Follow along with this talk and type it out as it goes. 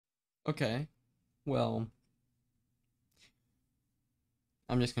Okay, well,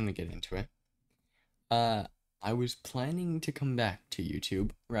 I'm just gonna get into it. Uh, I was planning to come back to YouTube,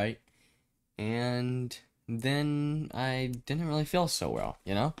 right? And then I didn't really feel so well.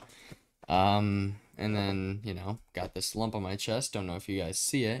 And then, got this lump on my chest, don't know if you guys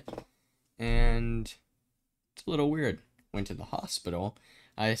see it, and it's a little weird. Went to the hospital.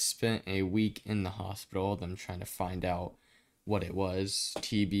 I spent a week in the hospital, them trying to find out what it was,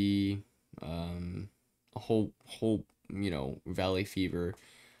 TB, a whole, valley fever,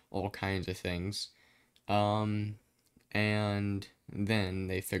 all kinds of things. Um, and then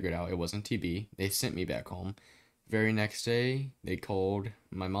they figured out it wasn't TB. They sent me back home. Very next day, they called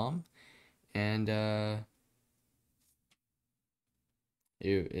my mom, and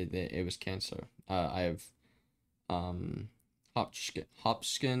it was cancer. I have um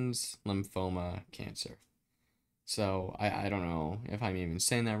Hopkins lymphoma cancer. So I don't know if I'm even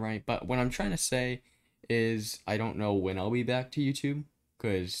saying that right, but what I'm trying to say is I don't know when I'll be back to YouTube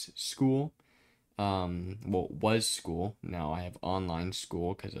because school, well, was school. Now I have online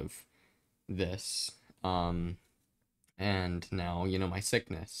school because of this. Um, and now, my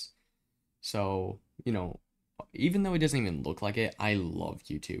sickness. So, even though it doesn't even look like it, I love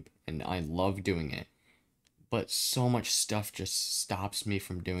YouTube and I love doing it. But so much stuff just stops me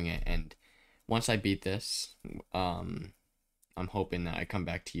from doing it. And once I beat this, um, I'm hoping that I come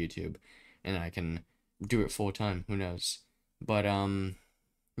back to YouTube and I can do it full time. Who knows? But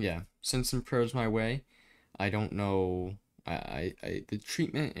yeah, send some prayers my way. I don't know. The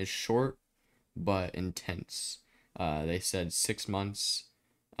treatment is short but intense. They said 6 months.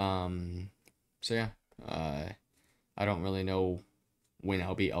 Um, so yeah. I don't really know when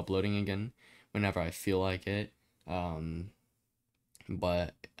I'll be uploading again. Whenever I feel like it. Um,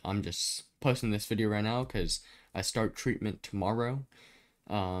 but I'm just posting this video right now because I start treatment tomorrow.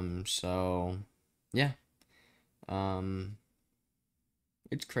 So yeah. Um,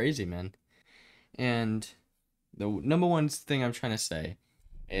 it's crazy, man. And the number one thing I'm trying to say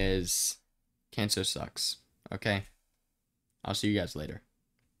is cancer sucks. Okay? I'll see you guys later.